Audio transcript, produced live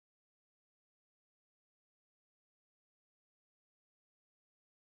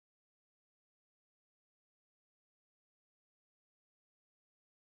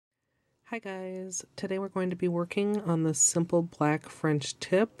Hi guys, today we're going to be working on this simple black French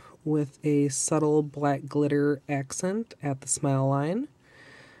tip with a subtle black glitter accent at the smile line.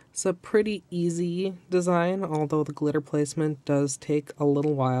 It's a pretty easy design, although the glitter placement does take a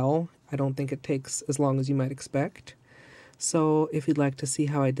little while. I don't think it takes as long as you might expect. So if you'd like to see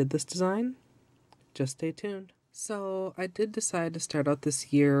how I did this design, just stay tuned. So I did decide to start out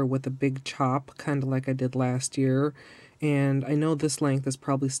this year with a big chop, kind of like I did last year. And I know this length is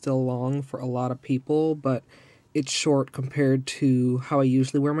probably still long for a lot of people, but it's short compared to how I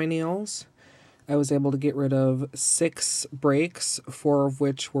usually wear my nails. I was able to get rid of 6 breaks, 4 of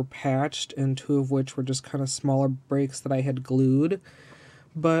which were patched and 2 of which were just kind of smaller breaks that I had glued.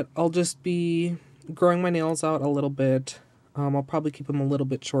 But I'll just be growing my nails out a little bit. I'll probably keep them a little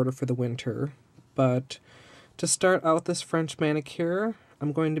bit shorter for the winter. But to start out this French manicure,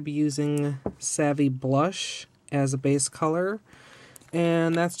 I'm going to be using Savvy Blush as a base color,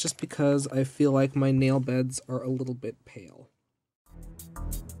 and that's just because I feel like my nail beds are a little bit pale.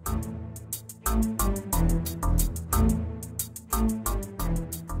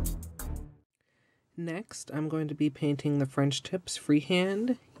 Next, I'm going to be painting the French tips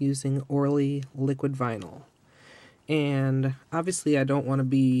freehand using Orly liquid vinyl. And obviously I don't want to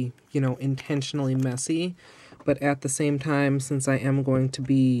be, intentionally messy, but at the same time, since I am going to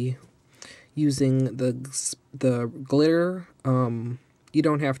be using the glitter, you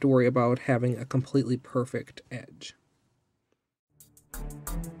don't have to worry about having a completely perfect edge.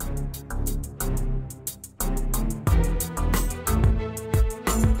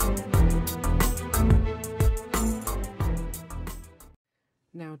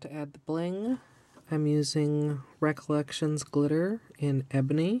 Now to add the bling, I'm using Recollections glitter in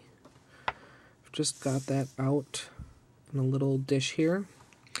Ebony. I've just got that out in a little dish here.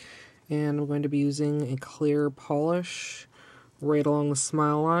 And I'm going to be using a clear polish right along the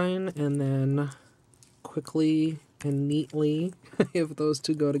smile line, and then quickly and neatly, if those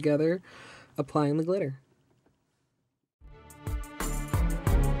two go together, applying the glitter.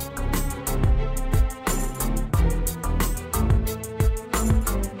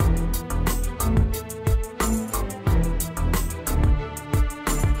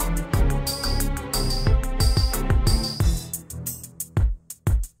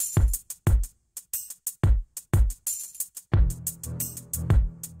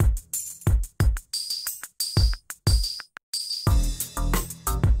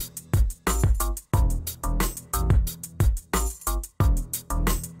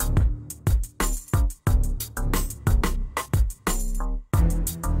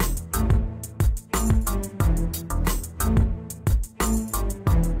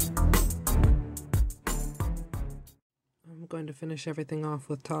 I'm going to finish everything off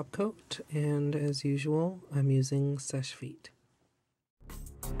with top coat, and as usual, I'm using Seche Vite.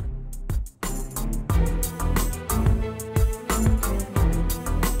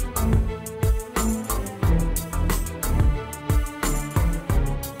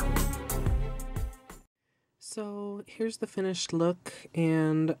 So here's the finished look,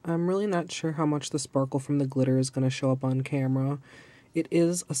 and I'm really not sure how much the sparkle from the glitter is going to show up on camera. It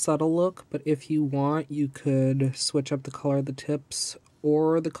is a subtle look, but if you want, you could switch up the color of the tips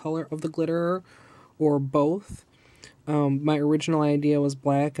or the color of the glitter, or both. My original idea was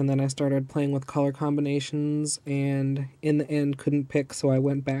black, and then I started playing with color combinations, and in the end couldn't pick, so I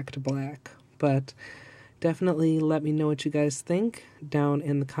went back to black. But definitely let me know what you guys think down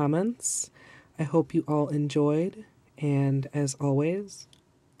in the comments. I hope you all enjoyed, and as always,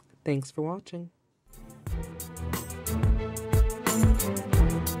 thanks for watching.